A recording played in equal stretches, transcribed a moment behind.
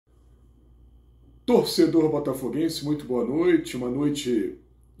Torcedor botafoguense, muito boa noite. Uma noite,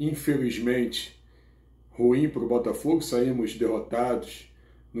 infelizmente, ruim para o Botafogo. Saímos derrotados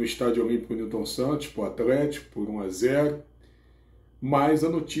no Estádio Olímpico Newton Santos, para o Atlético, por 1-0. Mas a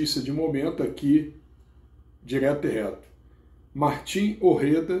notícia de momento aqui, direto e reto. Martín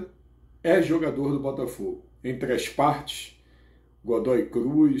Ojeda é jogador do Botafogo. Entre as partes, Godoy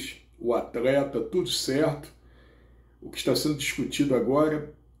Cruz, o atleta, tudo certo. O que está sendo discutido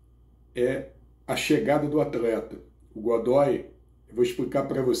agora é a chegada do atleta. O Godoy, eu vou explicar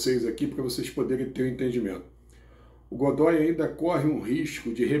para vocês aqui, para vocês poderem ter um entendimento. O Godoy ainda corre um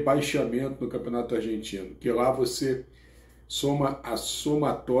risco de rebaixamento no Campeonato Argentino, que lá você soma a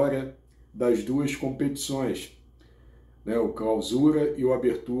somatória das duas competições, né? O Clausura e o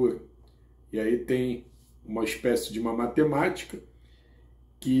Abertura. E aí tem uma espécie de uma matemática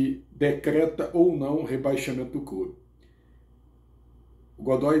que decreta ou não o rebaixamento do clube. O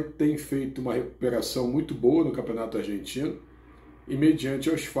Godoy tem feito uma recuperação muito boa no Campeonato Argentino e,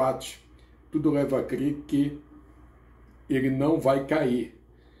 mediante os fatos, tudo leva a crer que ele não vai cair.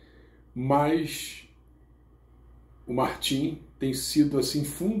 Mas o Martín tem sido assim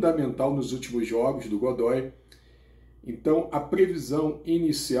fundamental nos últimos jogos do Godoy. Então, a previsão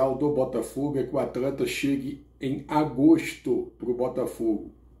inicial do Botafogo é que o atleta chegue em agosto para o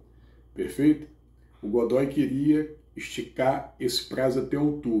Botafogo. Perfeito? O Godoy queria esticar esse prazo até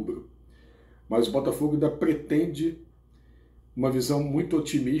outubro. Mas o Botafogo ainda pretende uma visão muito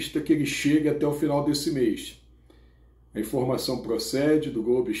otimista que ele chegue até o final desse mês. A informação procede do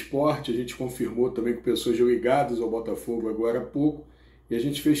Globo Esporte, a gente confirmou também com pessoas ligadas ao Botafogo agora há pouco, e a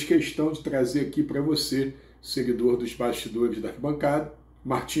gente fez questão de trazer aqui para você, seguidor dos Bastidores da Arquibancada.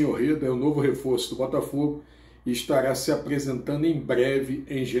 Martín Ojeda é o novo reforço do Botafogo e estará se apresentando em breve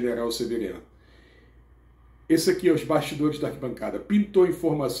em General Severiano. Esse aqui é os Bastidores da Arquibancada. Pintou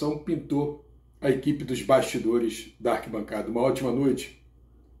informação, pintou a equipe dos Bastidores da Arquibancada. Uma ótima noite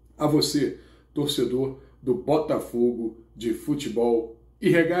a você, torcedor do Botafogo de Futebol e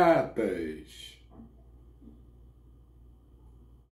Regatas.